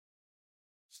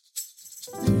Hey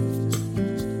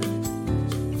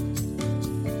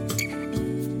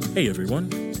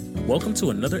everyone, welcome to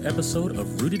another episode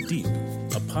of Rooted Deep,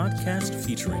 a podcast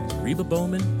featuring Reba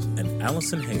Bowman and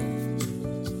Allison Hale.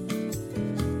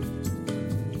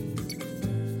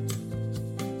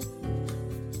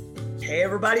 Hey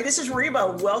everybody, this is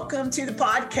Reba. Welcome to the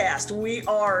podcast. We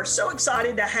are so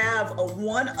excited to have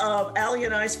one of Allie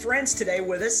and I's friends today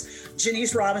with us,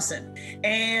 Janiece Robinson.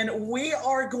 And we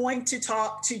are going to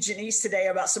talk to Janiece today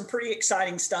about some pretty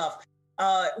exciting stuff.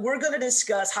 We're going to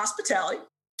discuss hospitality.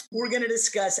 We're going to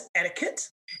discuss etiquette,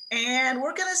 and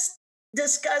we're going to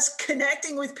discuss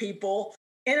connecting with people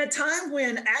in a time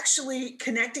when actually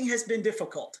connecting has been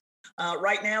difficult.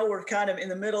 Right now, we're kind of in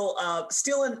the middle of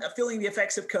feeling the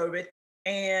effects of COVID,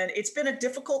 and it's been a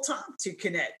difficult time to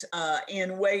connect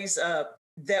in ways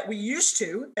that we used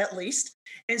to, at least.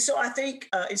 And so I think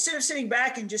instead of sitting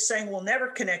back and just saying we'll never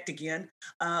connect again,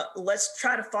 let's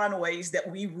try to find ways that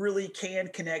we really can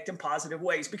connect in positive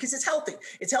ways, because it's healthy.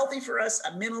 It's healthy for us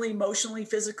mentally, emotionally,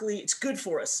 physically. It's good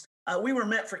for us. We were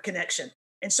meant for connection.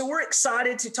 And so we're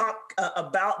excited to talk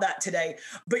about that today.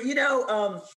 But,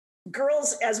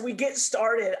 girls, as we get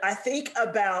started, I think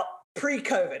about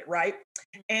pre-COVID, right?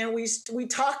 And we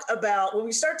talk about, when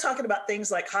we start talking about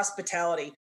things like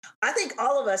hospitality, I think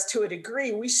all of us, to a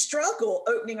degree, we struggle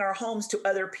opening our homes to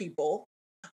other people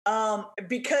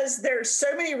because there's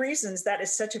so many reasons that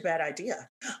is such a bad idea.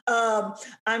 That's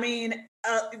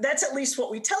at least what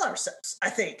we tell ourselves,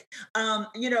 I think. I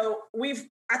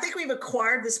think we've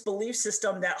acquired this belief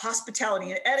system that hospitality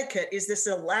and etiquette is this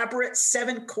elaborate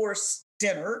 7-course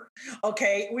dinner.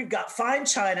 Okay, we've got fine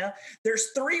china,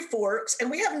 there's 3 forks, and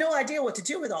we have no idea what to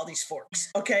do with all these forks.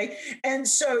 Okay, and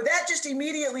so that just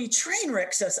immediately train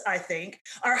wrecks us, I think.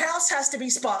 Our house has to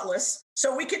be spotless,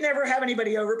 so we can never have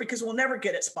anybody over because we'll never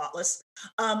get it spotless.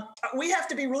 We have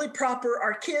to be really proper.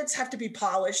 Our kids have to be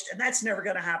polished, and that's never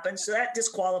going to happen, so that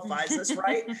disqualifies us,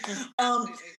 right?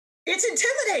 It's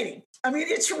intimidating. I mean,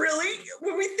 it's really,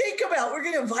 when we think about we're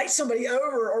going to invite somebody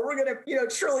over, or we're going to,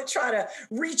 truly try to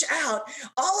reach out,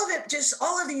 all of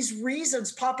these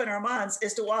reasons pop in our minds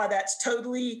as to why that's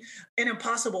totally an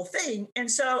impossible thing. And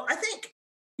so I think,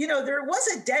 there was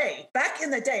a day back in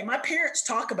the day, my parents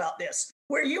talk about this,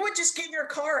 where you would just get in your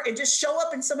car and just show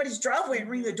up in somebody's driveway and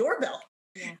ring the doorbell.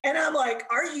 Yeah. And I'm like,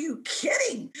 are you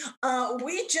kidding?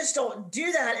 We just don't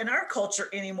do that in our culture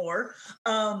anymore.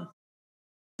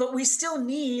 But we still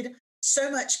need so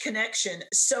much connection.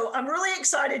 So I'm really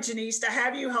excited, Janiece, to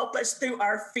have you help us through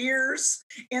our fears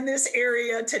in this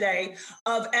area today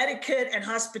of etiquette and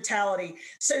hospitality.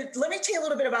 So let me tell you a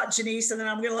little bit about Janiece, and then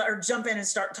I'm going to let her jump in and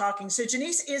start talking. So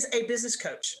Janiece is a business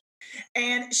coach,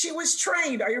 and she was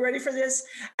trained, are you ready for this,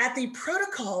 at the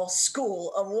Protocol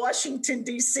School of Washington,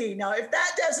 D.C. Now, if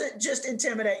that doesn't just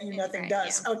intimidate you, nothing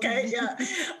does, yeah. Okay? Yeah.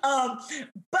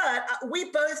 But we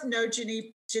both know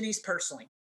Janiece personally.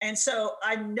 And so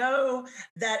I know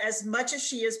that as much as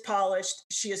she is polished,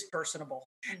 she is personable.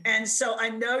 Mm-hmm. And so I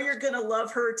know you're going to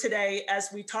love her today as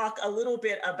we talk a little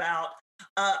bit about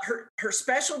her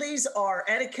specialties are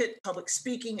etiquette, public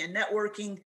speaking, and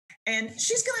networking. And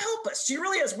she's going to help us. She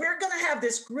really is. We're going to have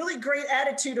this really great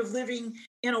attitude of living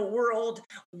in a world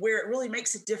where it really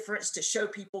makes a difference to show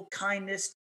people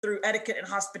kindness through etiquette and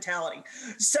hospitality.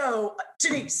 So,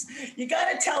 Janiece, you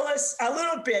got to tell us a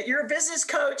little bit. You're a business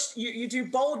coach. You do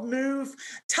Bold Move.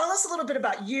 Tell us a little bit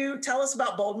about you. Tell us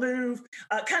about Bold Move.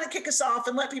 Kind of kick us off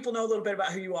and let people know a little bit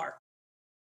about who you are.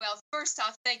 Well, first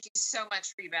off, thank you so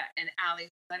much, Reba and Allie,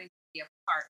 for letting me be a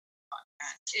part of the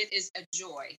podcast. It is a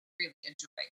joy, really a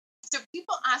joy. So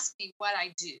people ask me what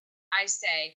I do. I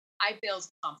say, I build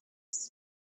confidence.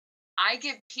 I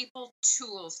give people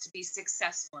tools to be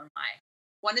successful in life.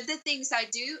 One of the things I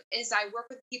do is I work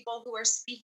with people who are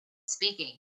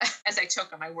speaking, as I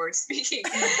choke on my words, speaking.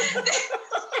 I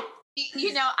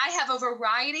have a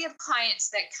variety of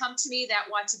clients that come to me that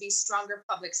want to be stronger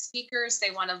public speakers. They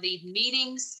want to lead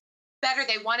meetings better.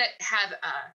 They want to have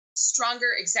a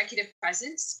stronger executive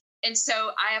presence. And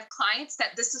so I have clients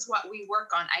that this is what we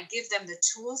work on. I give them the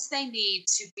tools they need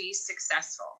to be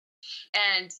successful.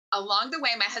 And along the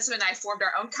way, my husband and I formed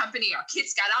our own company. Our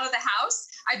kids got out of the house.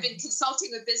 I've been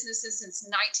consulting with businesses since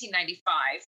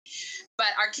 1995.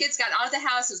 But our kids got out of the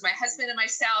house. It was my husband and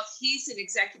myself. He's an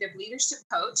executive leadership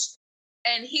coach.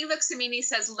 And he looks at me and he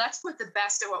says, let's put the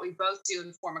best of what we both do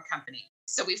and form a company.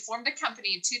 So we formed a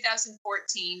company in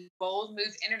 2014, Bold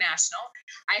Move International.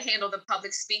 I handle the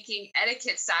public speaking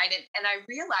etiquette side, and I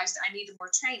realized I needed more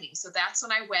training. So that's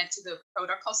when I went to the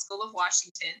Protocol School of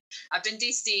Washington up in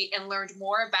DC and learned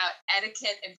more about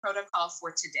etiquette and protocol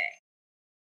for today.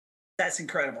 That's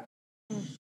incredible.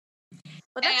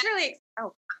 Well, that's really,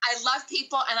 I love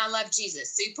people and I love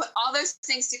Jesus. So you put all those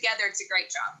things together, it's a great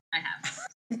job. I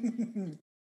have.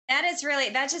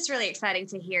 that's just really exciting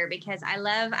to hear, because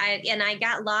I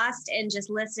got lost in just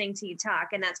listening to you talk.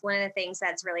 And that's one of the things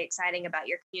that's really exciting about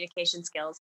your communication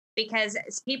skills, because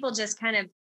people just kind of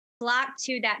flock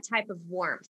to that type of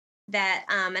warmth that,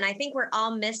 and I think we're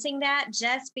all missing that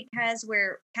just because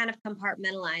we're kind of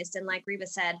compartmentalized. And like Reba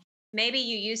said, maybe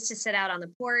you used to sit out on the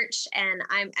porch, and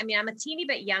I'm a teeny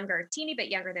bit younger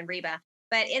than Reba.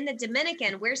 But in the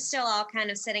Dominican, we're still all kind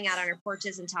of sitting out on our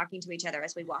porches and talking to each other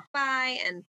as we walk by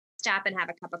and stop and have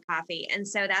a cup of coffee. And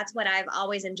so that's what I've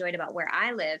always enjoyed about where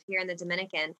I live here in the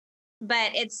Dominican.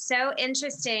 But it's so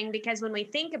interesting because when we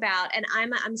think about, and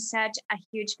I'm such a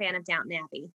huge fan of Downton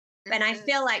Abbey. And I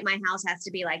feel like my house has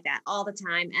to be like that all the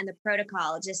time. And the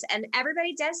protocol and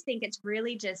everybody does think it's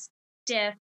really just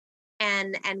stiff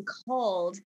and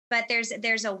cold, but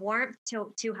there's a warmth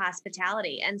to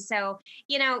hospitality. And so,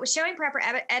 showing proper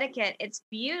etiquette, it's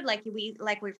viewed like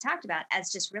we've talked about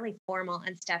as just really formal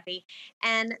and stuffy.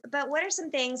 But what are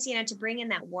some things, to bring in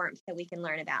that warmth that we can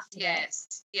learn about today?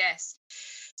 Yes.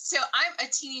 So I'm a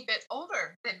teeny bit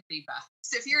older than Reba.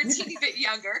 So if you're a teeny bit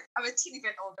younger, I'm a teeny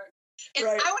bit older. And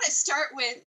right. I want to start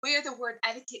with where the word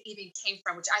etiquette even came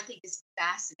from, which I think is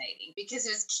fascinating, because it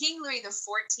was King Louis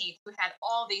XIV who had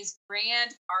all these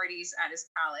grand parties at his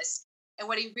palace. And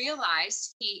what he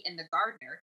realized, he and the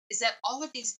gardener, is that all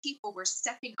of these people were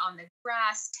stepping on the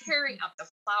grass, tearing up the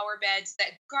flower beds.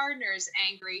 That gardener is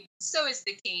angry. So is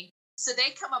the king. So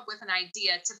they come up with an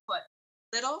idea to put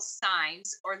little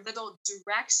signs or little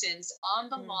directions on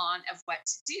the lawn of what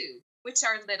to do, which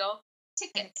are little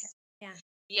tickets. Yeah.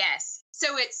 Yes.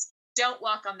 So it's don't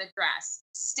walk on the grass,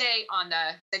 stay on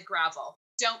the gravel,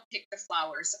 don't pick the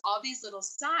flowers, all these little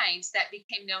signs that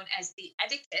became known as the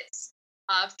etiquettes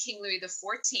of King Louis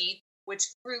XIV, which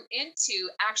grew into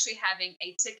actually having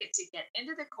a ticket to get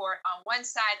into the court on one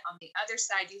side. On the other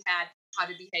side, you had how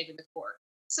to behave in the court.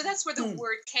 So that's where the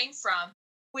word came from,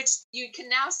 which you can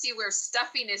now see where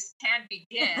stuffiness can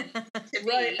begin to be.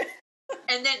 Right.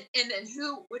 And then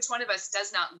which one of us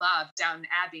does not love Downton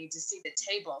Abbey to see the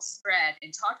table spread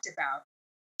and talked about?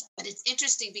 But it's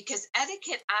interesting because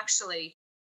etiquette actually,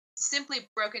 simply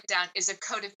broken down, is a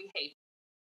code of behavior.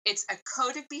 It's a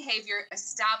code of behavior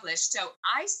established. So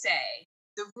I say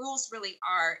the rules really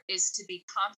is to be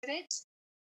confident,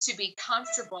 to be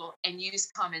comfortable, and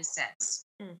use common sense.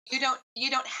 You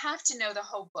don't have to know the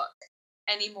whole book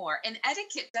anymore. And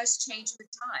etiquette does change with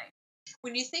time.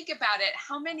 When you think about it,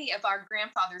 how many of our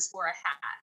grandfathers wore a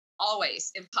hat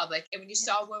always in public? And when you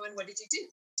saw a woman, what did you do?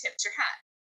 Tipped your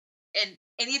hat.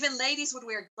 And even ladies would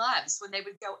wear gloves when they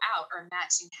would go out, or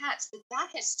matching hats. But that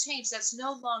has changed. That's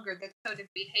no longer the code of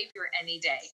behavior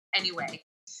anyway.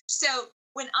 So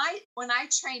when I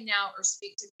train now or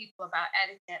speak to people about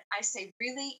etiquette, I say,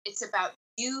 really, it's about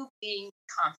you being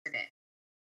confident.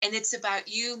 And it's about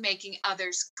you making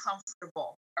others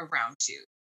comfortable around you.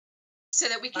 So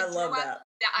that we can throw out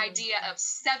the idea of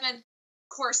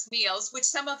 7-course meals, which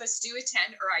some of us do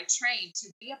attend or I train to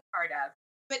be a part of.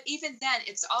 But even then,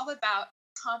 it's all about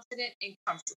confident and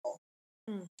comfortable.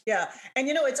 Yeah. And,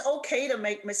 it's okay to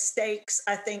make mistakes,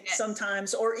 I think,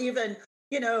 sometimes, or even,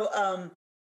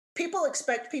 people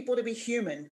expect people to be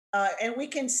human, and we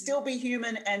can still be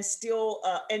human and still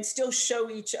show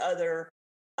each other,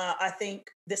 I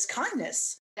think, this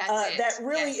kindness. That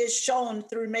really is shown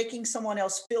through making someone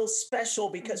else feel special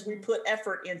because we put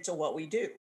effort into what we do.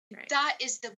 Right. That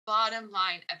is the bottom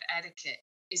line of etiquette,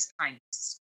 is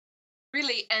kindness.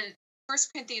 Really, and 1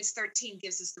 Corinthians 13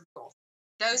 gives us the rule.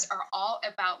 Those are all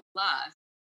about love,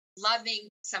 loving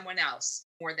someone else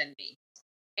more than me.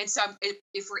 And so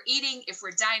if we're eating, if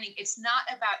we're dining, it's not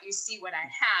about you see what I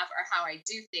have or how I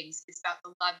do things. It's about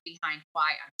the love behind why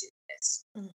I'm doing this.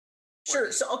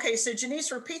 Sure. So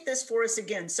Janiece, repeat this for us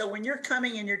again. So when you're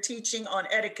coming and you're teaching on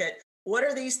etiquette, what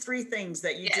are these 3 things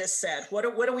that you just said? What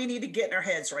do we need to get in our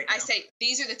heads right now? I say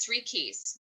these are the 3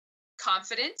 keys.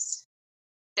 Confidence,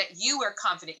 that you are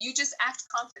confident. You just act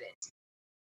confident.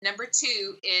 Number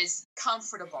 2 is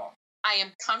comfortable. I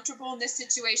am comfortable in this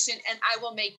situation and I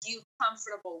will make you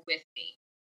comfortable with me.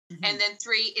 And then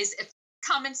 3 is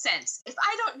common sense. If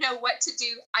I don't know what to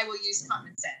do, I will use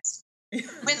common sense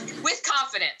with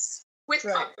confidence.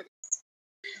 Confidence.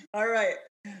 All right.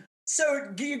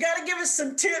 So you got to give us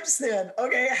some tips then.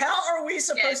 Okay. How are we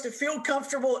supposed to feel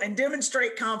comfortable and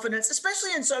demonstrate confidence,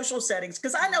 especially in social settings?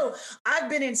 Because I know I've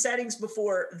been in settings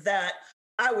before that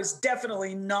I was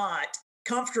definitely not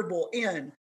comfortable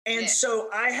in. And Yes. so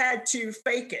I had to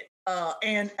fake it.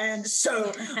 And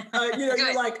so, you're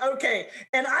Good. like, okay.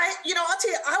 And I'll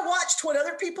tell you, I watched what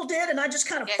other people did and I just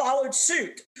kind of Yes. followed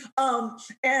suit.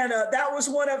 And that was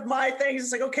one of my things.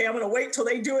 It's like, okay, I'm going to wait till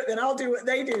they do it, then I'll do what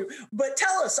they do. But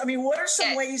tell us, I mean, what are some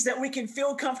Yes. ways that we can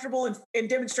feel comfortable and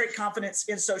demonstrate confidence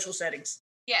in social settings?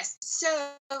 Yes.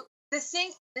 So the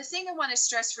thing I want to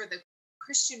stress for the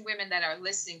Christian women that are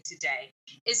listening today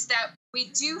is that we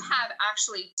do have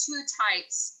actually two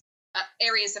types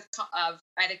areas of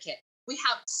etiquette. We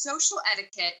have social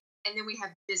etiquette, and then we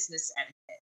have business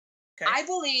etiquette. Okay. I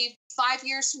believe 5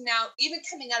 years from now, even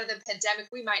coming out of the pandemic,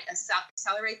 we might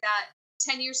accelerate that.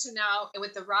 10 years from now, and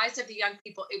with the rise of the young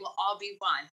people, it will all be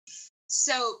one.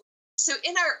 So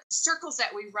in our circles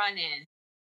that we run in,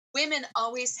 women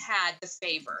always had the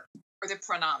favor or the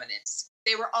predominance.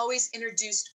 They were always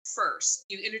introduced first.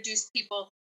 You introduced people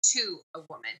to a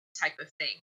woman type of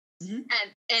thing. Mm-hmm.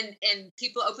 And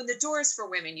people opened the doors for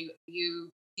women. You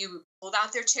pulled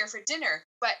out their chair for dinner.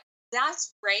 But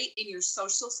that's great in your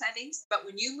social settings. But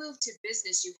when you move to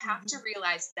business, you have to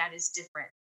realize that is different.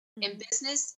 In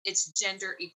business, it's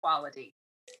gender equality.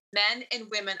 Men and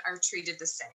women are treated the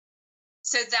same.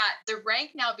 So that the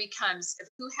rank now becomes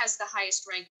who has the highest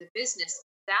rank in the business,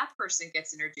 that person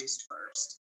gets introduced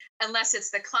first, unless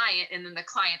it's the client, and then the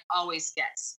client always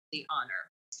gets the honor.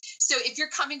 So if you're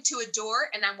coming to a door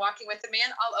and I'm walking with a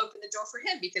man, I'll open the door for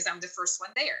him because I'm the first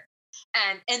one there,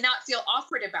 and not feel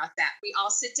awkward about that. We all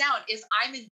sit down. If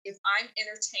I'm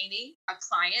entertaining a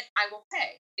client, I will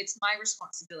pay. It's my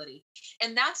responsibility,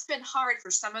 and that's been hard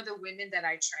for some of the women that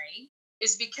I train.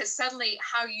 Is because suddenly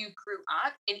how you grew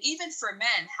up, and even for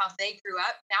men, how they grew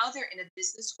up, now they're in a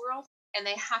business world and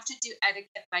they have to do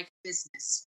etiquette like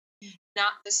business,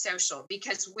 not the social,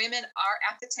 because women are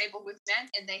at the table with men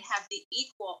and they have the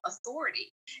equal authority.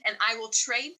 And I will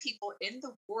train people in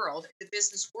the world, the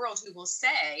business world, who will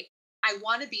say, I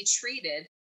want to be treated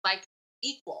like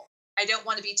equal. I don't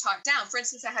want to be talked down. For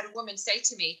instance, I had a woman say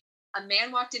to me, a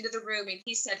man walked into the room and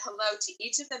he said hello to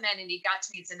each of the men, and he got to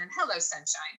me and said, hello,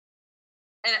 sunshine.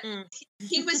 And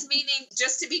he was meaning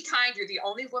just to be kind. You're the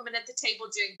only woman at the table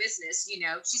doing business,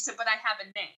 She said, but I have a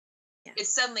name. Yeah. It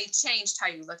suddenly changed how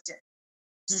you looked at it.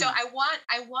 So I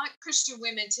want Christian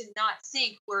women to not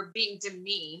think we're being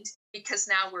demeaned because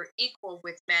now we're equal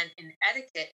with men in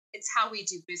etiquette. It's how we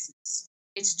do business.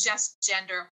 It's just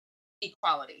gender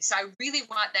equality. So I really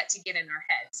want that to get in our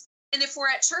heads. And if we're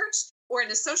at church or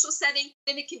in a social setting,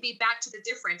 then it can be back to the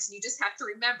difference. And you just have to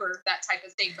remember that type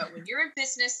of thing. But when you're in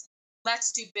business,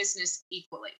 let's do business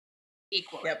equally.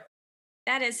 Yep.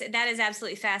 That is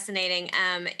absolutely fascinating.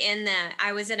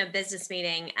 I was in a business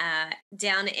meeting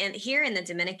down here in the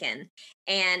Dominican,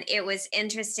 and it was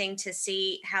interesting to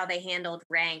see how they handled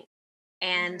rank.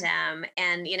 And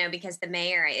because the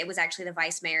mayor, it was actually the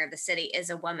vice mayor of the city, is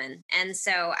a woman. And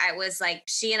so I was like,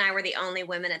 she and I were the only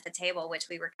women at the table, which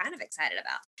we were kind of excited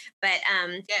about. But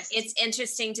yes. It's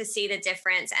interesting to see the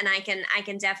difference. And I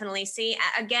can definitely see,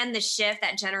 again, the shift,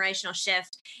 that generational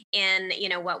shift in,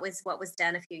 what was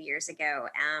done a few years ago,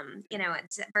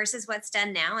 versus what's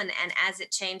done now, and as it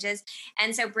changes.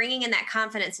 And so bringing in that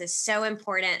confidence is so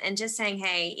important, and just saying,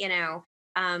 hey,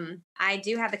 I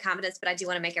do have the confidence, but I do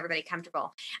want to make everybody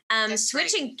comfortable.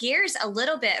 Switching gears a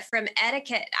little bit from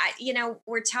etiquette,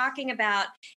 we're talking about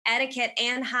etiquette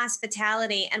and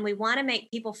hospitality, and we want to make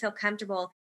people feel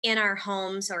comfortable in our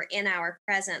homes or in our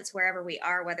presence, wherever we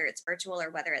are, whether it's virtual or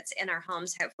whether it's in our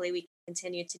homes. Hopefully we can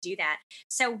continue to do that.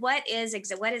 So what is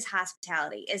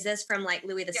hospitality? Is this from like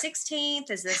Louis the 16th?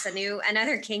 Is this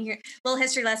another king here? Little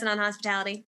history lesson on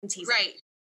hospitality? I'm teasing. Right.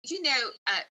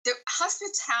 The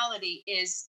hospitality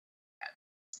is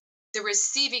the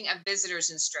receiving of visitors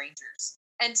and strangers.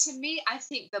 And to me, I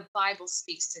think the Bible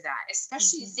speaks to that,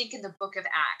 especially think in the book of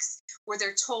Acts, where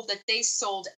they're told that they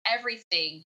sold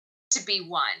everything to be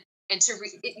one. And so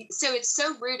it's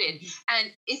so rooted.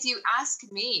 And if you ask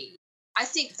me, I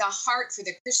think the heart for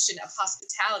the Christian of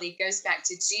hospitality goes back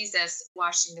to Jesus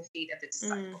washing the feet of the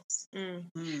disciples.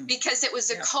 Because it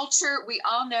was a culture we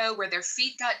all know where their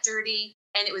feet got dirty.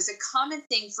 And it was a common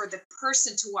thing for the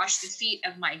person to wash the feet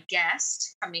of my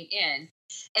guest coming in.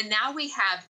 And now we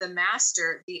have the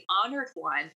master, the honored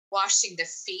one, washing the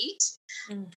feet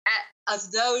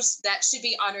of those that should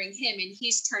be honoring him. And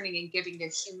he's turning and giving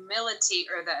the humility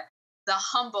or the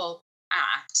humble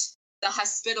act, the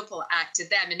hospitable act to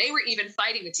them. And they were even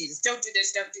fighting with Jesus. Don't do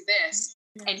this, don't do this.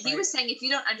 And he was saying, if you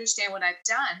don't understand what I've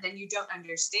done, then you don't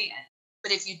understand.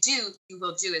 But if you do, you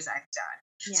will do as I've done.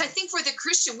 Yeah. So I think for the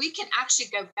Christian, we can actually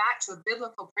go back to a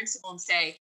biblical principle and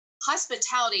say,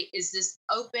 hospitality is this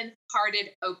open-hearted,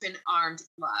 open-armed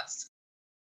love,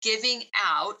 giving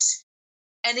out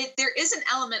And there is an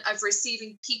element of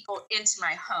receiving people into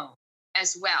my home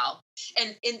as well.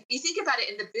 And you think about it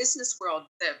in the business world,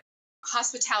 the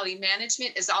hospitality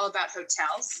management is all about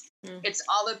hotels. It's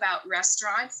all about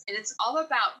restaurants, and it's all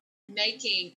about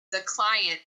making the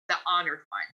client the honored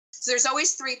one. So there's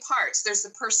always three parts. There's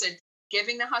the person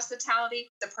giving the hospitality,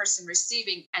 the person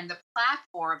receiving, and the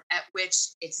platform at which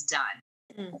it's done.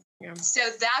 Yeah. So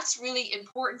that's really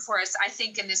important for us, I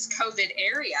think, in this COVID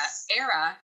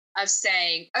era of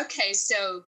saying, okay,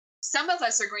 so some of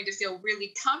us are going to feel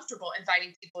really comfortable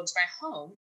inviting people into my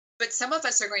home, but some of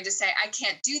us are going to say, I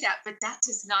can't do that, but that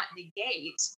does not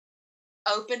negate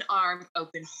open arm,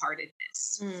 open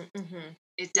heartedness.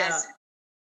 It doesn't.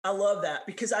 Yeah, I love that,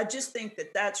 because I just think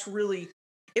that that's really,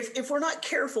 if we're not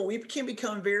careful, we can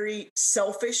become very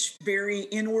selfish, very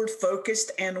inward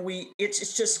focused, and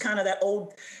it's just kind of that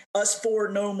old us four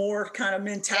no more kind of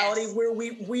mentality, where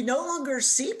we no longer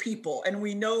see people and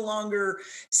we no longer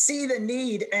see the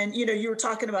need. And you were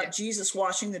talking about Jesus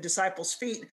washing the disciples'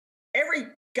 feet. Every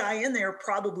guy in there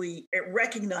probably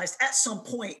recognized at some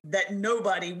point that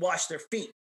nobody washed their feet,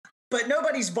 but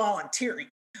nobody's volunteering.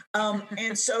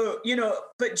 And so,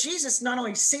 but Jesus not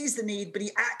only sees the need, but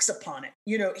he acts upon it.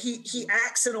 He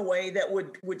acts in a way that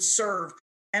would serve.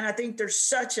 And I think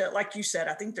there's like you said,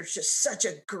 I think there's just such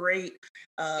a great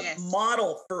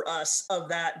model for us of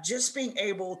that, just being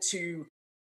able to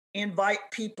invite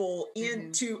people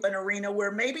into an arena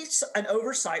where maybe an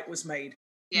oversight was made,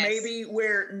 maybe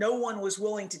where no one was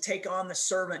willing to take on the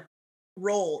servant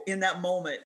role in that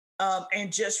moment,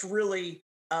 and just really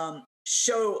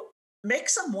make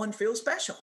someone feel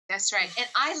special. That's right. And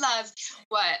I love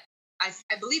what I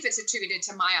believe it's attributed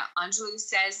to Maya Angelou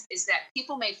says, is that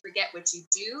people may forget what you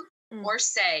do or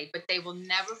say, but they will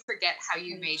never forget how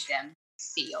you made them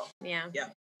feel. Yeah.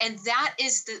 And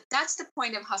that's the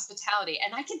point of hospitality.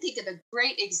 And I can think of a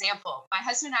great example. My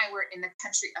husband and I were in the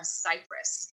country of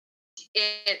Cyprus.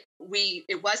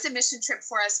 It was a mission trip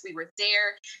for us. We were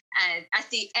there, and at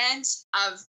the end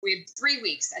of we had 3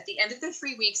 weeks. At the end of the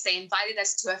 3 weeks, they invited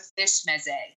us to a fish meze,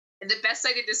 and the best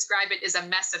way to describe it is a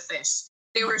mess of fish.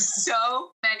 There were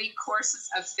so many courses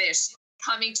of fish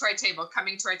coming to our table,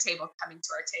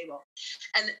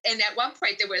 and at one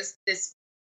point there was this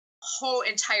whole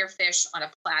entire fish on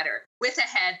a platter with a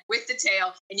head, with the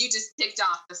tail, and you just picked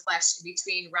off the flesh in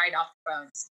between, right off the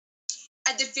bones.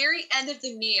 At the very end of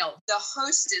the meal, the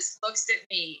hostess looks at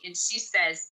me and she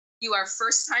says, "You are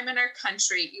first time in our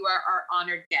country. You are our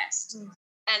honored guest."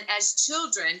 And as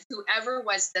children, whoever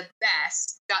was the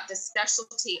best got the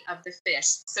specialty of the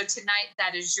fish. So tonight,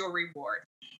 that is your reward.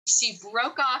 She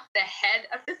broke off the head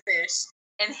of the fish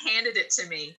and handed it to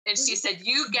me. And she said,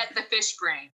 "You get the fish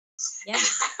brain." Yeah.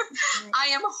 I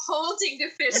am holding the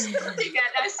fish brain. And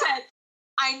I said,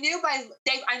 I knew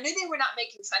they were not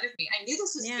making fun of me. I knew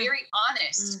this was very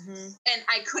honest, and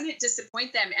I couldn't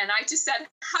disappoint them. And I just said,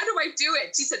 "How do I do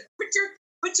it?" She said, "Put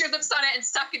your lips on it and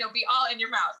suck, and it'll be all in your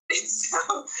mouth." And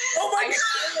so,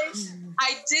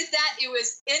 I did that. It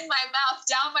was in my mouth,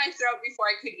 down my throat before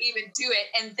I could even do it,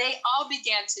 and they all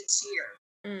began to cheer.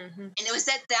 And it was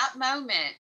at that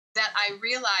moment that I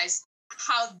realized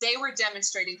how they were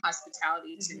demonstrating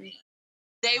hospitality to me.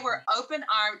 They were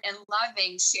open-armed and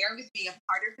loving, sharing with me a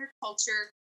part of their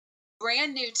culture,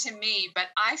 brand new to me, but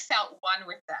I felt one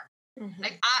with them.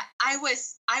 Like I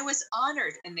was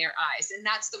honored in their eyes, and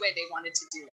that's the way they wanted to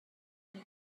do it.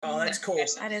 Oh, that's cool.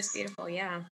 That is beautiful.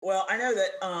 Yeah. Well, I know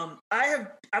that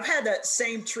I've had that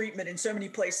same treatment in so many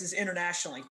places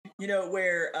internationally.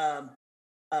 Where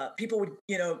people would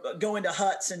go into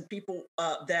huts, and people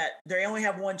that they only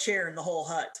have one chair in the whole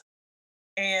hut.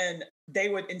 And they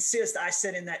would insist I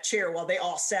sit in that chair while they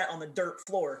all sat on the dirt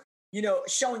floor,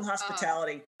 showing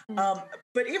hospitality.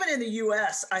 But even in the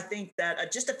U.S., I think that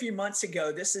just a few months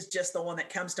ago, this is just the one that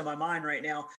comes to my mind right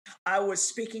now. I was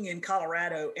speaking in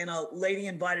Colorado, and a lady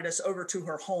invited us over to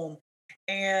her home.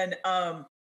 And, I'll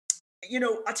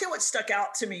tell you what stuck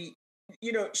out to me.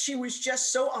 She was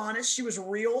just so honest. She was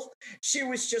real. She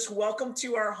was just welcome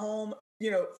to our home,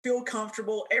 feel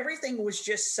comfortable. Everything was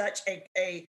just such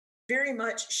a very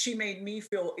much, she made me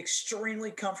feel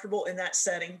extremely comfortable in that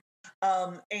setting.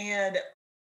 And,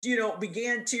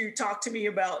 began to talk to me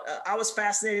about, I was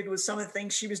fascinated with some of the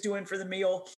things she was doing for the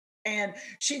meal. And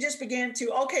she just began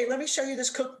to, okay, let me show you this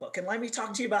cookbook, and let me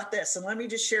talk to you about this, and let me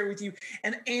just share with you.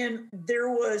 And there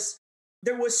was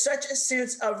such a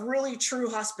sense of really true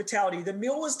hospitality. The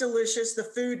meal was delicious, the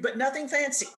food, but nothing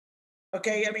fancy.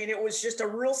 Okay. I mean, it was just a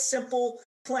real simple,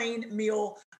 plain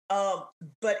meal.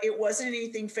 But it wasn't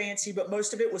anything fancy, but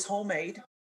most of it was homemade,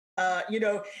 and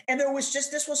there was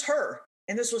this was her.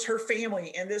 and this was her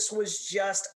family, and this was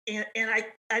just, and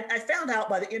I found out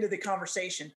by the end of the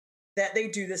conversation that they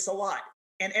do this a lot,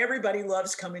 and everybody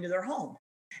loves coming to their home.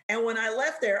 And when I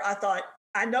left there, I thought,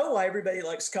 I know why everybody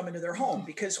likes coming to their home,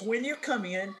 because when you come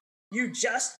in, you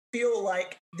just feel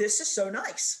like this is so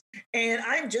nice, and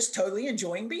I'm just totally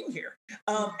enjoying being here.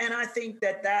 And I think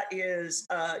that is,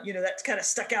 that's kind of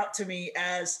stuck out to me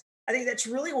as, I think that's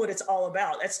really what it's all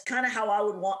about. That's kind of how I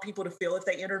would want people to feel if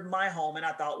they entered my home. And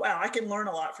I thought, wow, I can learn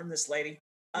a lot from this lady,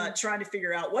 trying to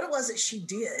figure out what it was that she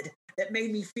did that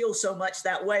made me feel so much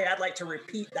that way. I'd like to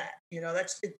repeat that.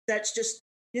 That's just,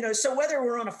 so whether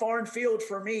we're on a foreign field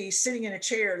for me, sitting in a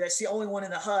chair, that's the only one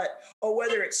in the hut, or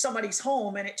whether it's somebody's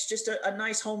home and it's just a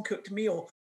nice home cooked meal.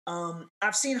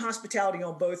 I've seen hospitality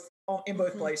in both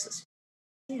places.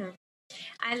 Yeah.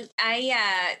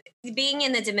 Being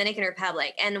in the Dominican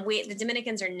Republic, and the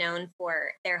Dominicans are known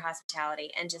for their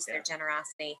hospitality and just their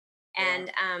generosity. And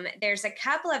there's a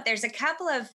couple of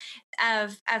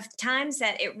times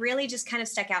that it really just kind of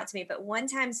stuck out to me. But one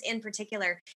time in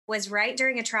particular was right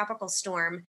during a tropical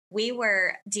storm.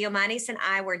 Diomanis and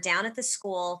I were down at the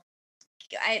school.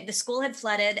 The school had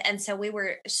flooded, and so we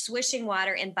were swishing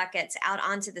water in buckets out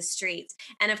onto the streets.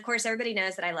 And of course, everybody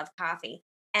knows that I love coffee.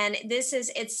 And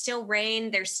it's still rain.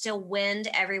 There's still wind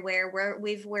everywhere.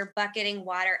 We're bucketing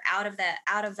water out of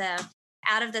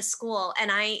the school, and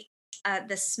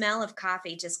the smell of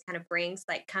coffee just kind of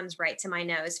comes right to my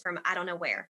nose from I don't know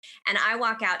where. And I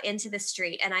walk out into the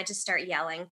street and I just start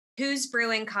yelling, "Who's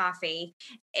brewing coffee?"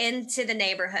 into the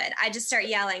neighborhood. I just start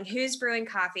yelling, "Who's brewing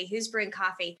coffee? Who's brewing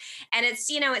coffee?" And it's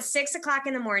 6:00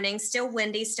 in the morning, still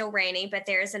windy, still rainy, but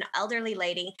there's an elderly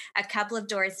lady a couple of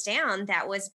doors down that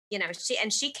was,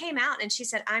 she came out and she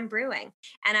said, "I'm brewing."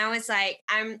 And I was like,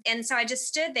 and so I just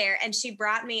stood there, and she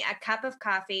brought me a cup of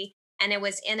coffee, and it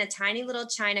was in a tiny little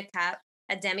China cup,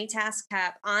 a demi-tasse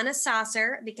cup on a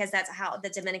saucer, because that's how the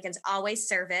Dominicans always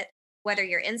serve it, whether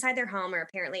you're inside their home or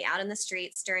apparently out in the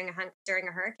streets during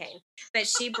a hurricane. But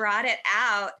she brought it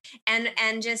out and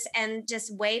just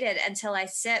waited until I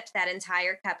sipped that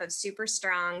entire cup of super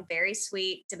strong, very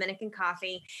sweet Dominican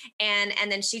coffee. And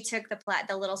then she took the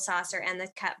little saucer and the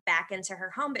cup back into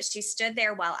her home. But she stood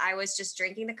there while I was just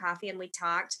drinking the coffee, and we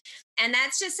talked. And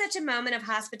that's just such a moment of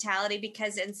hospitality,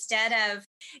 because instead of,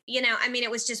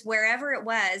 it was just wherever it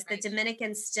was, the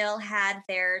Dominicans still had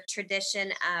their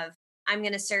tradition of, I'm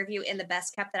going to serve you in the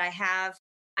best cup that I have.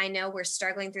 I know we're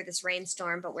struggling through this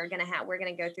rainstorm, but we're going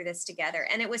to go through this together.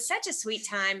 And it was such a sweet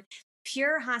time,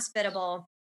 pure hospitable,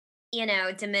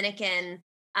 Dominican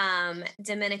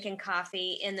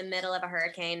coffee in the middle of a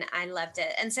hurricane. I loved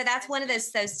it. And so that's one of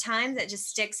those times that just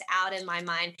sticks out in my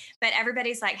mind. But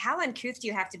everybody's like, how uncouth do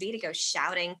you have to be to go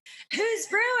shouting, "Who's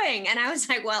brewing?" And I was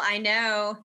like, well, I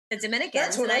know the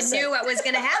Dominicans, and I knew what was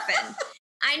going to happen.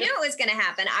 I knew it was going to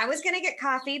happen. I was going to get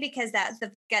coffee because that's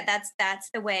what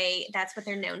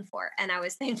they're known for. And I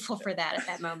was thankful for that at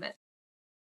that moment.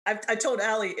 I told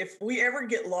Allie, if we ever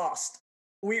get lost,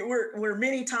 we're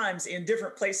many times in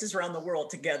different places around the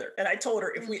world together. And I told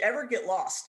her, if we ever get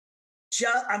lost,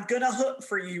 I'm going to hunt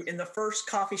for you in the first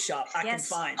coffee shop I can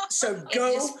find. So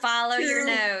go just follow your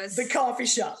nose. The coffee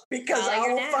shop, because I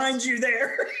will find you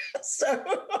there. So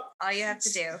all you have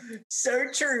to do.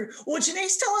 So true. Well,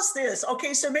 Janiece, tell us this.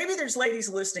 Okay, so maybe there's ladies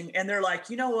listening and they're like,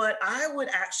 you know what? I would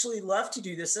actually love to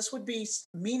do this. This would be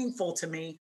meaningful to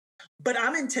me, but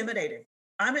I'm intimidated.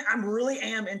 I'm really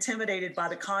intimidated by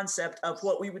the concept of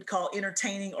what we would call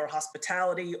entertaining or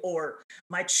hospitality, or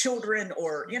my children,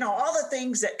 or, all the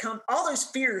things that come, all those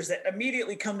fears that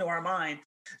immediately come to our mind.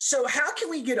 So how can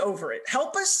we get over it?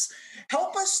 Help us.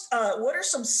 What are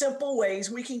some simple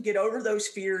ways we can get over those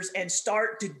fears and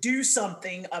start to do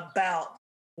something about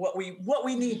what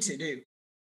we need to do?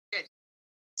 Good.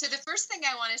 So the first thing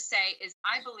I want to say is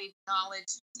I believe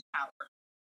knowledge is power.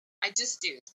 I just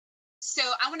do. So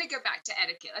I want to go back to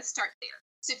etiquette. Let's start there.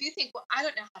 So if you think, well, I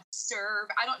don't know how to serve,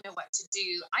 I don't know what to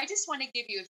do, I just want to give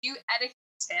you a few etiquette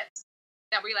tips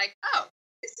that we're like, oh,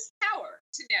 this is power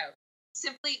to know.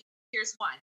 Simply, here's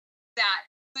one, that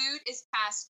food is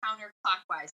passed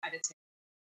counterclockwise at a table.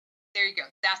 There you go.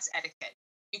 That's etiquette.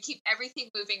 You keep everything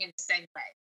moving in the same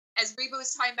way. As Reba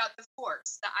was talking about the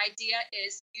forks, the idea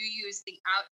is you use the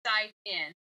outside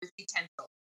in with utensils.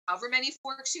 However many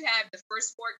forks you have, the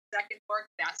first fork, second fork,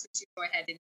 that's what you go ahead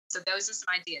and. So those are some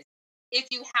ideas. If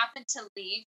you happen to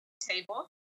leave the table,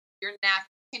 your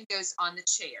napkin goes on the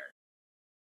chair.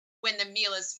 When the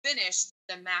meal is finished,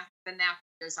 the napkin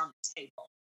goes on the table.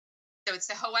 So it's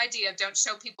the whole idea of don't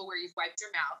show people where you've wiped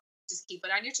your mouth. Just keep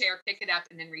it on your chair, pick it up,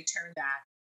 and then return that.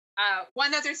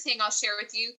 One other thing I'll share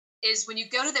with you, is when you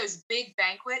go to those big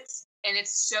banquets and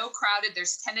it's so crowded,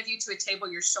 there's 10 of you to a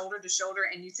table, you're shoulder to shoulder,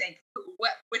 and you think,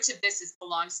 which of this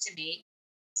belongs to me?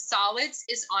 Solids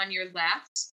is on your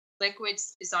left,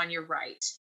 liquids is on your right.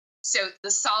 So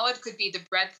the solid could be the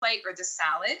bread plate or the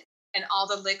salad, and all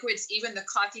the liquids, even the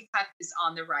coffee cup, is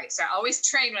on the right. So I always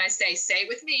train when I say it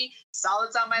with me,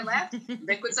 solids on my left,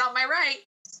 liquids on my right.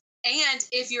 And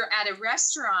if you're at a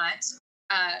restaurant,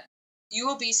 you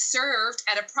will be served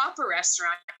at a proper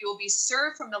restaurant. You will be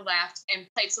served from the left and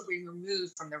plates will be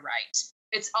removed from the right.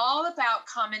 It's all about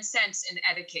common sense and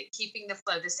etiquette, keeping the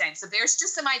flow the same. So there's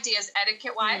just some ideas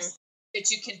etiquette-wise that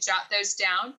you can jot those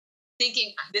down,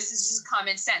 thinking this is just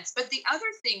common sense. But the other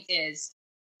thing is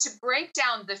to break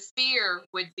down the fear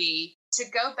would be to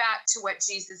go back to what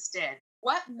Jesus did.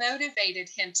 What motivated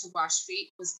him to wash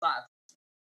feet was love.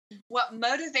 What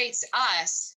motivates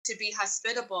us to be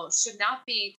hospitable should not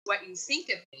be what you think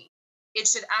of me. It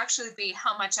should actually be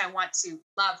how much I want to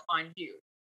love on you.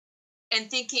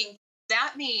 And thinking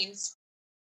that means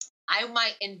I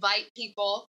might invite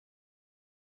people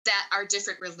that are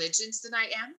different religions than I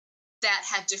am, that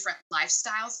have different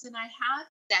lifestyles than I have,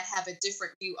 that have a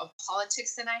different view of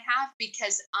politics than I have,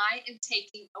 because I am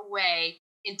taking away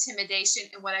intimidation.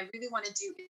 And what I really want to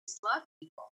do is love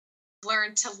people.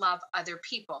 Learn to love other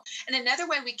people. And another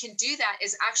way we can do that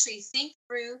is actually think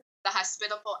through the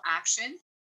hospitable action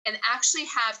and actually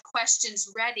have questions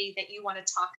ready that you want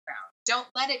to talk about. Don't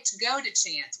let it go to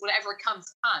chance. Whatever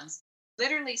comes.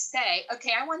 Literally say,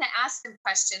 okay, I want to ask them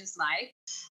questions like,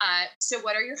 so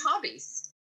what are your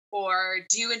hobbies? Or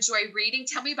do you enjoy reading?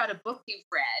 Tell me about a book you've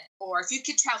read. Or if you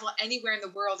could travel anywhere in the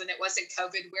world and it wasn't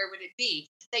COVID, where would it be?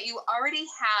 That you already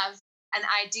have an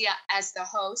idea as the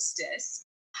hostess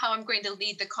how I'm going to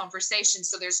lead the conversation,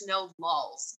 so there's no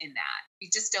lulls in that. You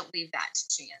just don't leave that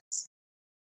to chance.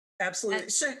 Absolutely.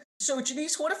 So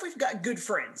Janiece, what if we've got good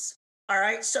friends? All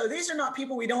right. So these are not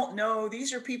people we don't know.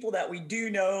 These are people that we do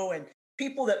know, and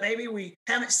people that maybe we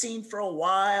haven't seen for a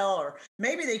while, or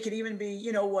maybe they could even be,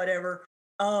 whatever.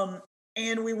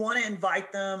 And we want to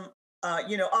invite them.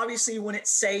 Obviously when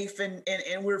it's safe and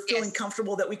we're feeling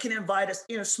comfortable that we can invite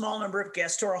a small number of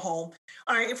guests to our home.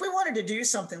 All right, if we wanted to do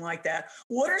something like that,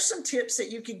 what are some tips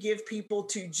that you could give people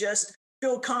to just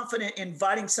feel confident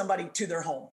inviting somebody to their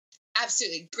home?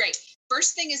 Absolutely. Great.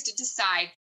 First thing is to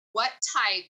decide what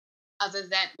type of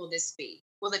event will this be?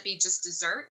 Will it be just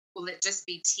dessert? Will it just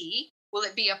be tea? Will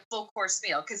it be a full course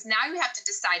meal? Because now you have to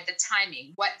decide the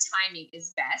timing, what timing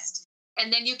is best.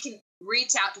 And then you can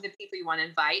reach out to the people you want to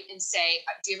invite and say,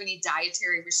 do you have any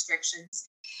dietary restrictions?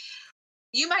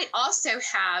 You might also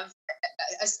have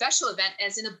a special event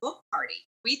as in a book party.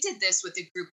 We did this with a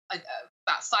group of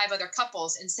about 5 other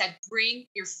couples and said, bring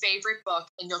your favorite book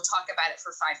and you'll talk about it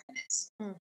for 5 minutes.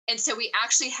 And so we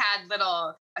actually had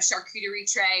a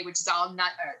charcuterie tray, which is all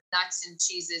nuts and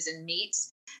cheeses and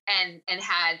meats, and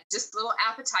had just little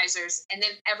appetizers. And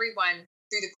then everyone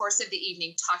through the course of the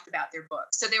evening talked about their book.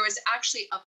 So there was actually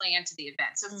a plan to the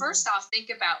event. So first off, think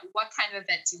about what kind of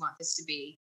event do you want this to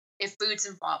be, if food's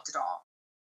involved at all.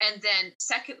 And then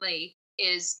secondly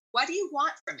is, what do you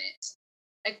want from it?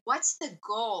 Like, what's the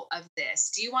goal of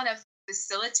this? Do you want to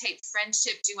facilitate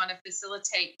friendship? Do you want to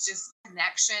facilitate just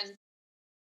connection?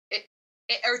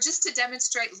 Or just to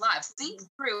demonstrate love? Think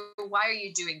through, why are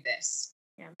you doing this?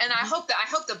 Yeah. And I hope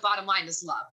the bottom line is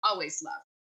love, always love,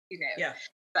 Yeah.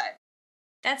 But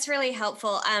that's really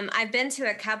helpful. I've been to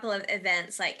a couple of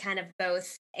events, like kind of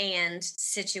both and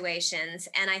situations.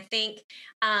 And I think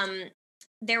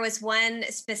there was one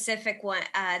specific one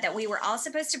that we were all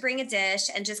supposed to bring a dish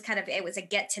and just kind of, it was a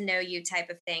get to know you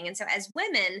type of thing. And so as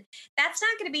women, that's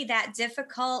not going to be that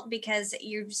difficult because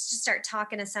you just start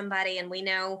talking to somebody and we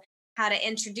know how to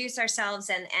introduce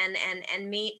ourselves and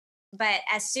meet. But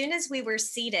as soon as we were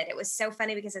seated, it was so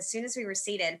funny because as soon as we were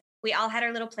seated, we all had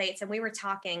our little plates and we were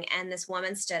talking, and this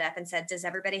woman stood up and said, does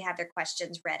everybody have their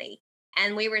questions ready?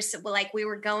 And we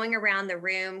were going around the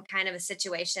room kind of a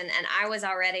situation. And I was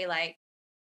already like,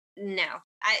 no,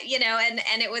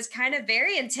 and it was kind of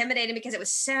very intimidating because it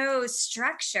was so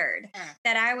structured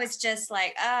that I was just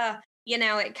like,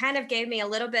 it kind of gave me a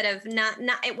little bit of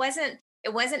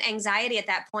it wasn't anxiety at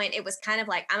that point. It was kind of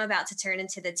like, I'm about to turn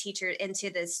into the teacher,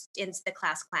 into the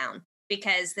class clown.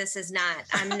 Because this is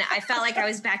I felt like I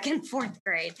was back in 4th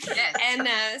grade. Yes. And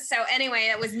so anyway,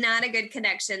 that was not a good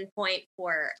connection point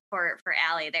for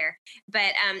Allie there.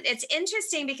 But it's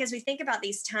interesting because we think about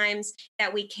these times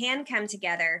that we can come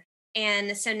together.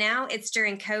 And so now it's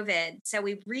during COVID. So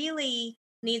we really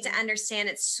need to understand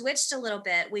it's switched a little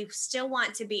bit. We still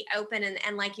want to be open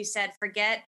and like you said,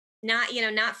 forget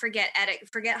not forget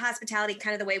hospitality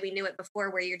kind of the way we knew it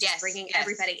before, where you're just bringing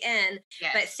everybody in,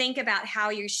 but think about how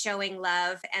you're showing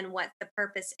love and what the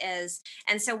purpose is.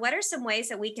 And so what are some ways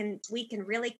that we can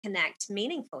really connect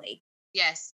meaningfully?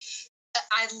 Yes.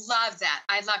 I love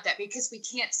that because we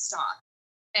can't stop.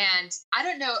 And I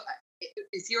don't know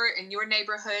if you're in your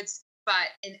neighborhoods, but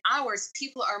in ours,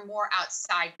 people are more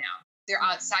outside now. They're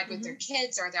outside with their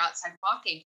kids, or they're outside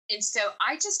walking. And so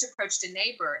I just approached a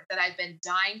neighbor that I've been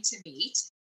dying to meet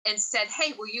and said,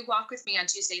 hey, will you walk with me on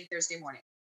Tuesday and Thursday morning?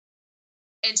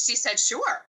 And she said,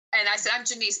 sure. And I said, I'm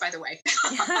Janiece, by the way.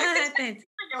 I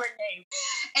know her name.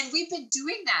 And we've been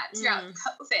doing that throughout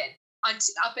COVID.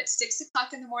 Up at 6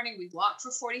 o'clock in the morning, we walk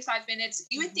for 45 minutes.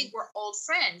 You would think we're old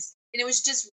friends. And it was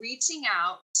just reaching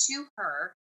out to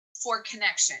her for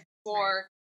connection, for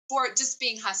just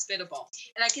being hospitable.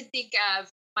 And I can think of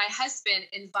my husband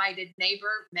invited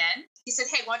neighbor men. He said,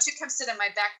 hey, why don't you come sit on my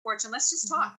back porch and let's just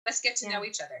talk. Let's get to know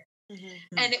each other.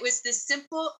 And it was this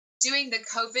simple, doing the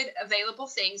COVID available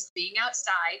things, being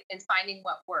outside and finding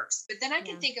what works. But then I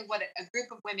can think of what a group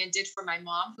of women did for my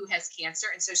mom who has cancer.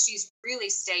 And so she's really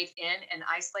stayed in and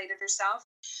isolated herself.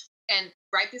 And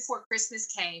right before Christmas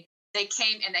came, they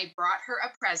came and they brought her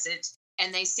a present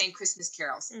and they sang Christmas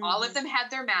carols. All of them had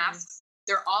their masks.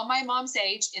 They're all my mom's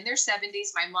age, in their 70s.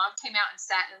 My mom came out and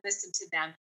sat and listened to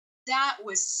them. That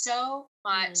was so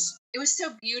much. It was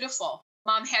so beautiful.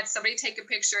 Mom had somebody take a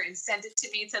picture and send it to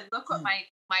me and said, look what my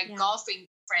golfing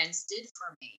friends did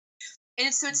for me.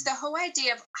 And so it's the whole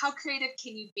idea of how creative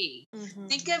can you be?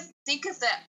 Think of the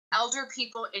elder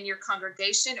people in your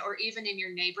congregation or even in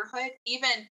your neighborhood,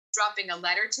 even dropping a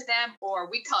letter to them, or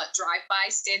we call it drive-by,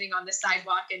 standing on the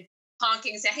sidewalk and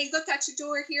honking and say, hey, look at your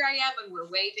door, here I am, and we're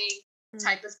waving,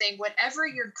 type of thing. Whatever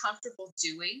you're comfortable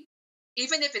doing,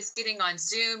 even if it's getting on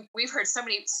Zoom. We've heard so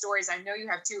many stories, I know you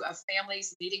have too, of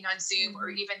families meeting on Zoom, or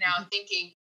even now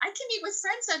thinking, I can meet with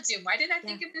friends on Zoom. Why didn't I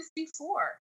think of this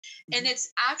before? And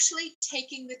it's actually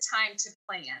taking the time to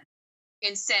plan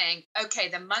and saying, okay,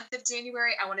 the month of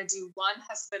January, I want to do one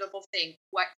hospitable thing.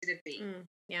 What could it be?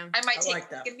 I might take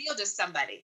a meal to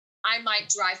somebody. I might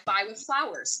drive by with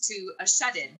flowers to a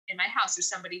shut-in in my house or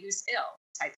somebody who's ill,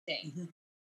 type thing.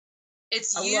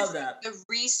 It's using the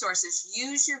resources.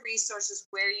 Use your resources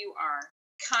where you are.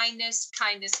 Kindness,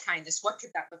 kindness, kindness. What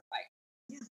could that look like?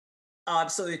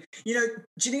 Absolutely.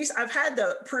 Janiece, I've had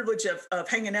the privilege of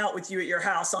hanging out with you at your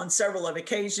house on several of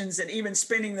occasions, and even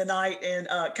spending the night and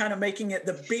kind of making it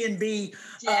the B&B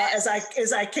as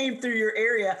I came through your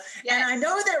area. And I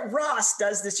know that Ross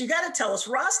does this. You got to tell us.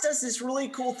 Ross does this really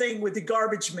cool thing with the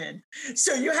garbage men.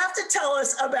 So you have to tell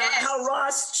us about how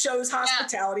Ross shows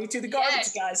hospitality to the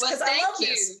garbage guys, because I love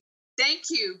this. Thank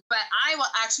you, but I will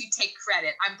actually take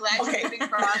credit. I'm glad you're giving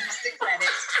Ross the credit.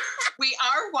 We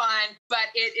are one,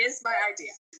 but it is my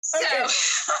idea. So,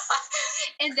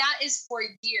 and that is for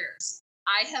years.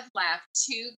 I have left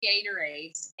 2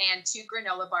 Gatorades and 2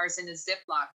 granola bars in a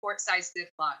Ziploc, quart-sized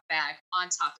Ziploc bag on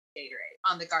top of Gatorade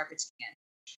on the garbage can.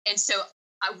 And so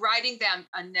writing them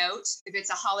a note, if it's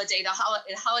a holiday, the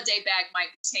holiday bag might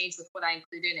change with what I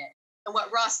include in it. And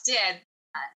what Ross did,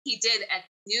 he did at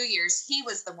New Year's, he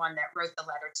was the one that wrote the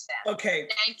letter to them,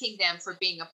 thanking them for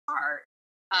being a part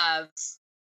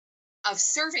of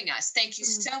serving us. Thank you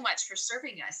so much for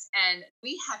serving us. And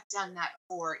we have done that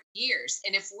for years.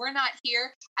 And if we're not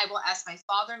here, I will ask my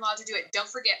father-in-law to do it. Don't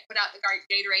forget, put out the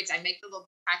Gatorades. I make the little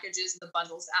packages and the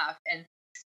bundles up. And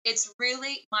it's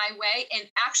really my way. And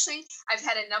actually, I've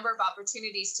had a number of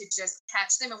opportunities to just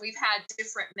catch them. And we've had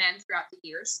different men throughout the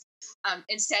years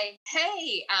and say,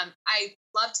 hey, I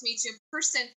love to meet you in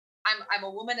person. I'm a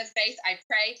woman of faith. I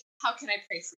pray. How can I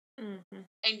pray for you?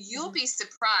 And you'll be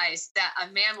surprised that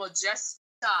a man will just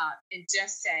stop and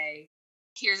just say,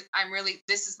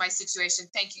 this is my situation.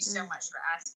 Thank you so much for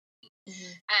asking me.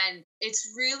 And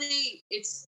it's really,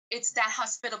 it's that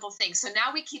hospitable thing. So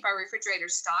now we keep our refrigerator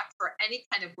stocked for any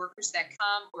kind of workers that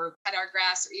come or cut our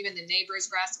grass, or even the neighbor's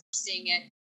grass if we're seeing it,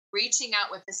 reaching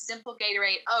out with a simple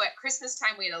Gatorade. Oh, at Christmas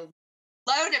time, we had a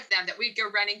load of them that we'd go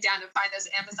running down and find those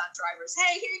Amazon drivers.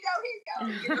 Hey, here you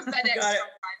go. FedEx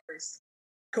drivers.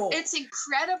 Cool. It's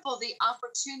incredible the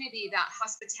opportunity that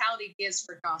hospitality gives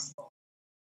for gospel.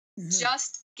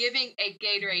 Just giving a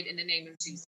Gatorade in the name of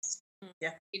Jesus.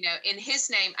 In his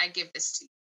name, I give this to you.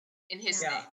 In his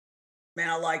name. Man,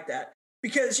 I like that.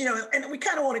 Because, and we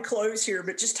kind of want to close here,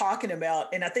 but just talking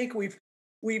about, and I think we've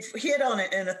hit on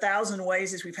it in 1,000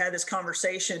 ways as we've had this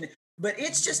conversation, but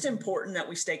it's just important that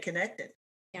we stay connected.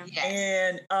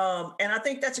 And I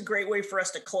think that's a great way for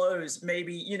us to close.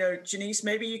 Maybe, Janiece,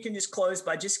 maybe you can just close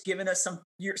by just giving us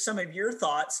some of your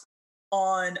thoughts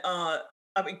on,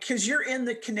 because you're in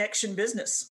the connection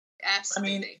business.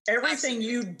 Absolutely. I mean, everything Absolutely.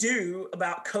 you do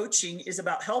about coaching is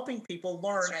about helping people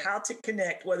learn how to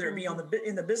connect, whether it be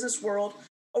in the business world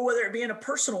or whether it be in a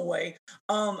personal way.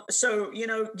 So,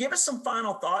 give us some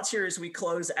final thoughts here as we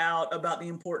close out about the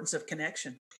importance of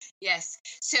connection. Yes.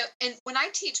 So, and when I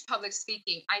teach public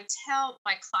speaking, I tell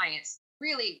my clients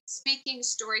really speaking,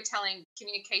 storytelling,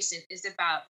 communication is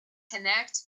about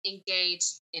connect, engage,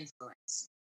 influence.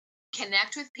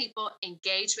 Connect with people,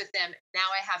 engage with them. Now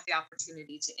I have the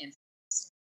opportunity to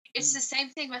influence. It's the same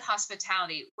thing with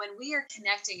hospitality. When we are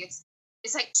connecting, it's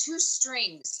like two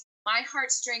strings, my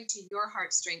heartstring to your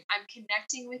heartstring. I'm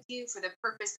connecting with you for the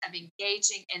purpose of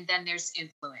engaging, and then there's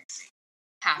influence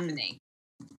happening.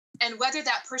 And whether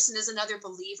that person is another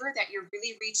believer that you're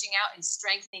really reaching out and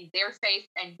strengthening their faith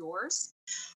and yours,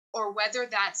 or whether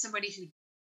that's somebody who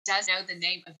does know the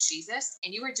name of Jesus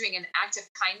and you are doing an act of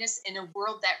kindness in a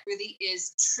world that really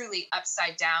is truly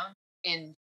upside down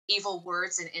in evil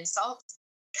words and insults,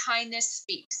 kindness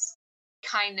speaks.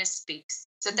 Kindness speaks.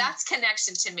 So that's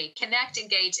connection to me. Connect,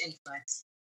 engage, influence.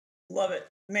 Love it.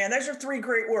 Man, those are 3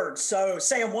 great words. So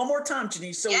say them one more time,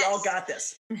 Janiece, so we all got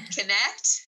this.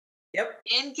 Connect. Yep.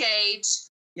 Engage.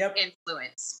 Yep.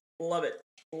 Influence. Love it.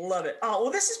 Love it. Oh,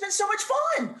 well, this has been so much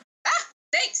fun.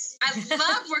 Thanks. I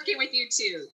love working with you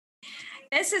too.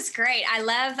 This is great. I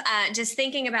love just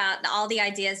thinking about all the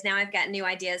ideas. Now I've got new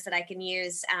ideas that I can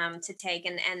use to take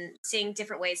and seeing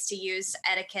different ways to use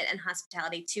etiquette and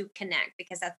hospitality to connect,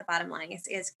 because that's the bottom line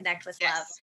is connect with love.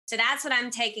 So that's what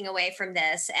I'm taking away from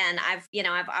this. And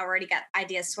I've already got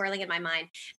ideas swirling in my mind.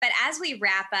 But as we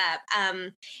wrap up,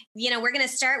 we're going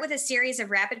to start with a series of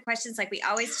rapid questions like we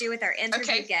always do with our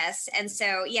interview guests. And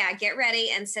so, get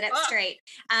ready and sit up straight.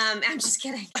 I'm just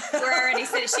kidding. We're already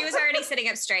sitting. She was already sitting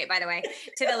up straight, by the way,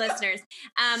 to the listeners.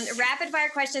 Rapid fire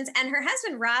questions. And her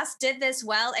husband, Ross, did this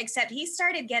well, except he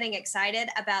started getting excited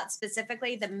about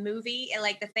specifically the movie,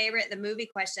 like the movie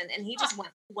question. And he just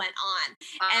went on.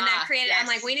 And that created, I'm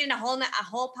like, we need a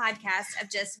whole podcast of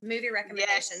just movie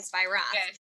recommendations by Ross.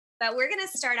 But we're going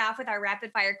to start off with our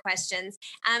rapid fire questions.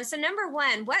 So number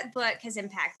 1, what book has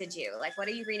impacted you? Like, what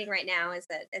are you reading right now? It's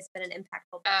been an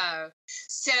impactful book?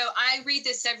 So I read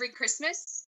this every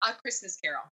Christmas, A Christmas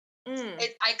Carol.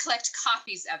 I collect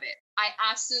copies of it. I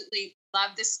absolutely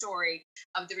love the story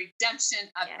of the redemption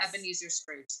of Ebenezer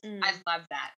Scrooge. I love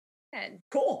that. Good.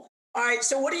 Cool. All right.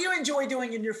 So what do you enjoy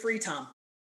doing in your free time?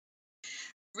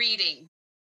 Reading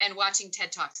and watching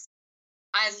TED Talks.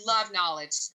 I love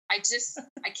knowledge. I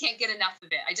can't get enough of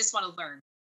it. I just want to learn.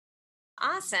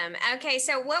 Awesome. Okay.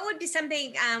 So what would be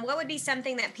something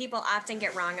that people often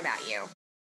get wrong about you?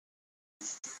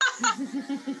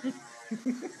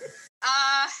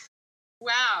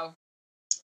 Wow.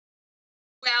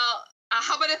 Well,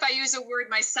 how about if I use a word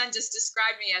my son just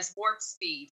described me as warp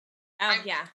speed? Oh,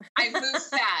 I move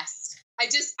fast. I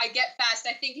get fast.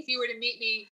 I think if you were to meet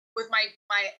me with my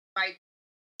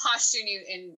posture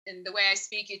and the way I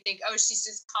speak, you think, oh, she's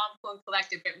just calm, cool, and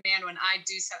collected. But man, when I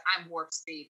do so, I'm warp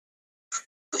speed.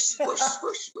 Whoosh, whoosh,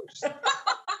 whoosh, whoosh.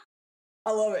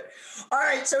 I love it. All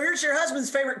right. So here's your husband's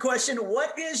favorite question.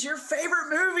 What is your favorite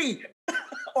movie?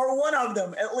 Or one of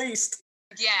them, at least.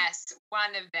 Yes,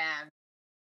 one of them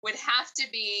would have to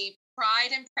be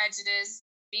Pride and Prejudice,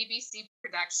 BBC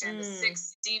production, the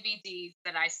 6 DVDs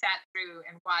that I sat through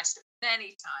and watched many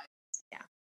times.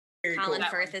 Very Colin cool.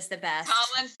 Firth is the best.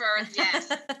 Colin Firth, yes.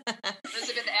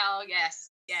 Elizabeth L, yes.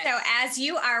 So as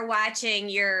you are watching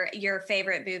your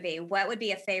favorite movie, what would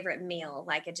be a favorite meal?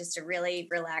 Like just a really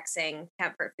relaxing,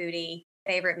 comfort foodie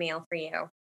favorite meal for you?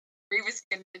 Reva's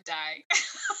going to die.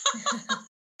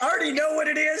 I already know what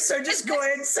it is, so just go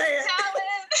ahead and say it. Salad.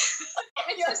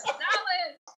 It's just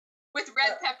salad with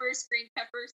red peppers, green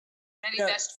peppers, many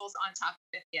vegetables on top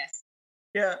of it. Yes.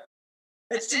 Yeah.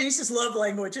 It's Janice's love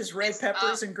language is red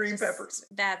peppers and green peppers.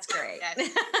 That's great.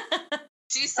 Yes.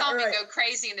 She saw me go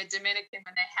crazy in the Dominican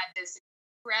when they had this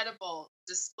incredible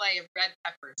display of red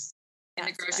peppers in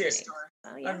the grocery store.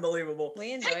 Oh, yeah. Unbelievable.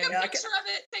 We enjoy Take a picture of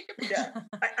it. Take a picture.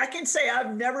 Yeah. I can say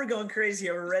I've never gone crazy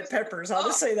over red peppers. I'll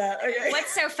just say that. Okay.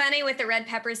 What's so funny with the red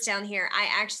peppers down here,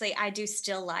 I do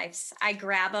still lifes. I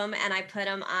grab them and I put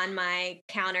them on my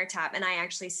countertop and I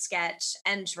actually sketch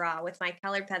and draw with my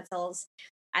colored pencils.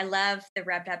 I love the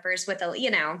red peppers with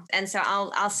and so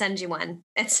I'll send you one.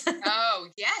 It's oh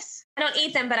yes. I don't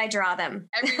eat them, but I draw them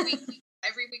every week.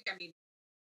 Every week, I mean,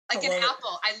 like an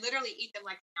apple. I literally eat them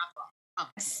like an apple. Oh.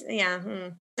 Yeah.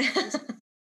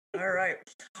 All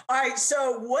right.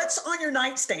 So what's on your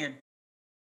nightstand?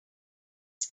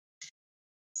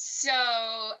 So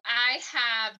I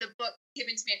have the book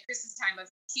given to me at Christmas time of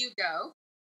Hugo,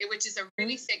 which is a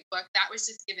really thick book that was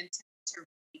just given to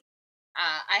read.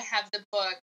 I have the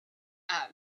book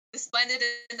The Splendid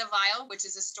and the Vile, which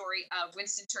is a story of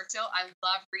Winston Churchill. I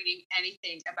love reading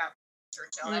anything about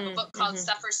Churchill. I have a book called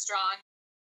Suffer Strong.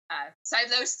 So I have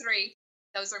those three.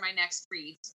 Those are my next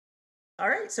reads. All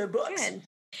right, so books. Good.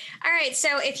 All right,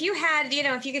 so if you had,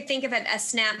 if you could think of a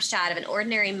snapshot of an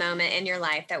ordinary moment in your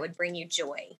life that would bring you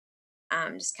joy,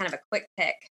 just kind of a quick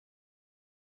pick.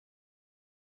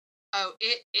 Oh,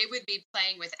 it would be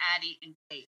playing with Addie and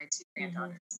Kate, my two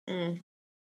granddaughters.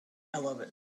 I love it.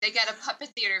 They got a puppet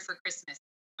theater for Christmas.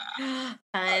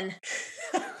 Fun.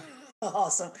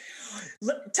 Awesome.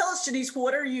 Tell us, Janiece,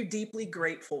 what are you deeply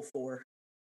grateful for?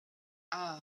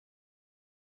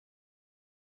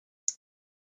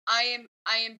 I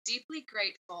am deeply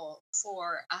grateful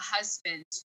for a husband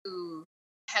who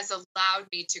has allowed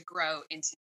me to grow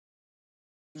into.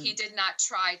 He did not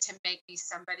try to make me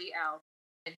somebody else,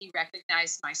 and he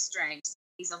recognized my strengths.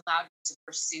 He's allowed me to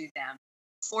pursue them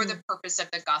for the purpose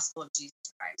of the gospel of Jesus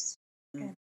Christ.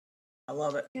 Good. I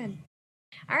love it. Good.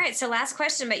 All right, so last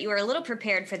question, but you were a little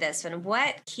prepared for this one.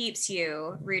 What keeps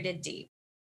you rooted deep?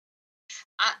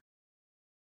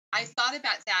 I thought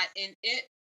about that, and it,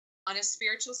 on a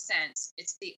spiritual sense,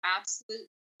 it's the absolute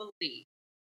belief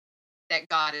that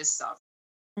God is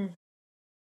sovereign.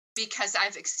 Because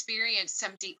I've experienced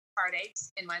some deep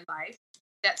heartaches in my life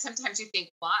that sometimes you think,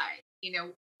 why?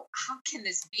 How can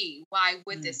this be? Why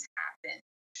would this happen?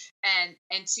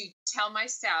 And to tell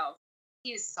myself,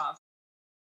 he is sovereign,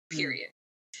 period.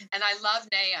 And I love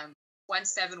Nahum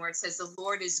 1:7, where it says, the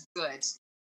Lord is good,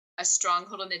 a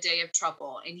stronghold in the day of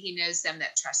trouble, and he knows them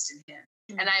that trust in him.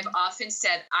 And I've often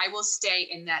said, I will stay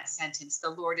in that sentence.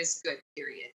 The Lord is good,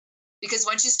 period. Because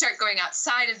once you start going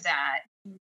outside of that,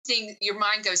 your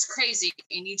mind goes crazy,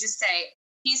 and you just say,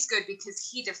 he's good because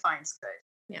he defines good.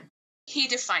 Yeah. He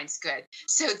defines good.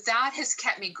 So that has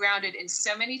kept me grounded in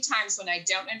so many times when I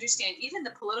don't understand even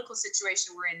the political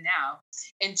situation we're in now,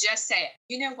 and just say,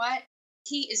 you know what?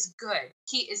 He is good.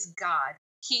 He is God.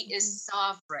 He is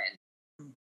sovereign.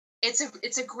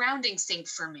 It's a grounding thing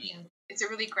for me. Yeah. It's a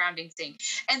really grounding thing.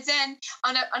 And then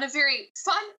on a very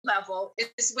fun level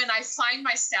is when I find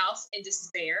myself in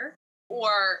despair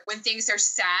or when things are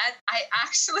sad, I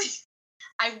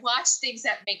watch things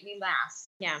that make me laugh.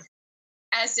 Yeah.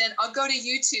 As in, I'll go to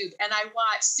YouTube and I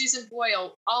watch Susan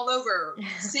Boyle all over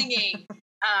singing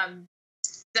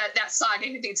that song, I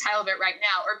can't think the title of it right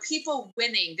now, or people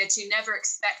winning that you never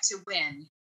expect to win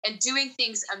and doing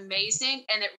things amazing,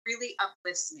 and it really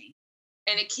uplifts me.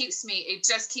 And it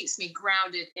just keeps me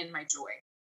grounded in my joy.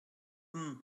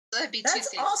 So that'd be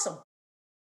That's awesome.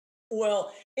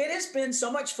 Well, it has been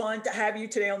so much fun to have you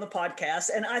today on the podcast.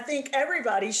 And I think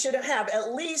everybody should have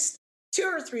at least 2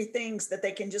 or 3 things that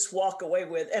they can just walk away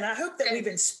with. And I hope that we've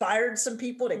inspired some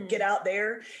people to get out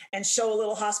there and show a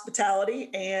little hospitality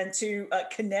and to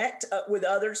connect with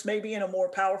others, maybe in a more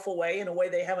powerful way, in a way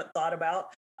they haven't thought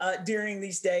about during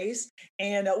these days.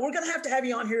 And we're going to have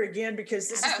you on here again, because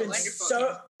this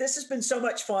has been so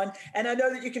much fun. And I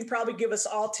know that you can probably give us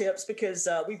all tips, because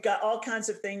we've got all kinds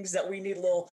of things that we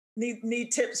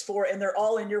need tips for, and they're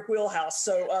all in your wheelhouse.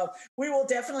 So we will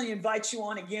definitely invite you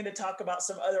on again to talk about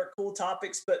some other cool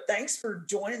topics. But thanks for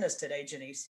joining us today,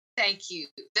 Janiece. Thank you.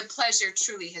 The pleasure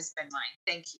truly has been mine.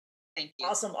 Thank you. Thank you.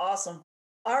 Awesome.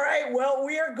 All right. Well,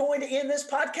 we are going to end this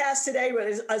podcast today. But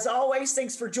as always,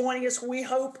 thanks for joining us. We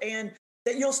hope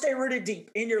that you'll stay rooted deep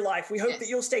in your life. We hope that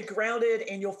you'll stay grounded,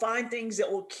 and you'll find things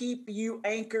that will keep you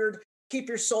anchored, keep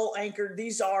your soul anchored.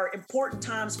 These are important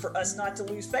times for us not to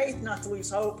lose faith, not to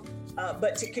lose hope,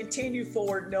 but to continue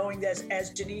forward, knowing that,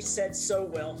 as Janiece said so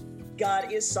well,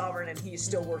 God is sovereign and he is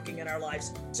still working in our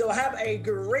lives. So have a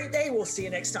great day. We'll see you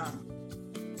next time.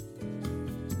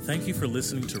 Thank you for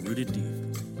listening to Rooted Deep.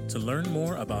 To learn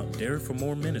more about Dare for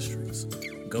More Ministries,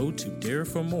 go to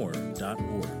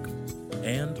dareformore.org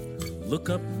and look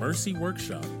up Mercy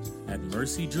Workshop at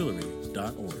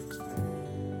mercyjewelry.org.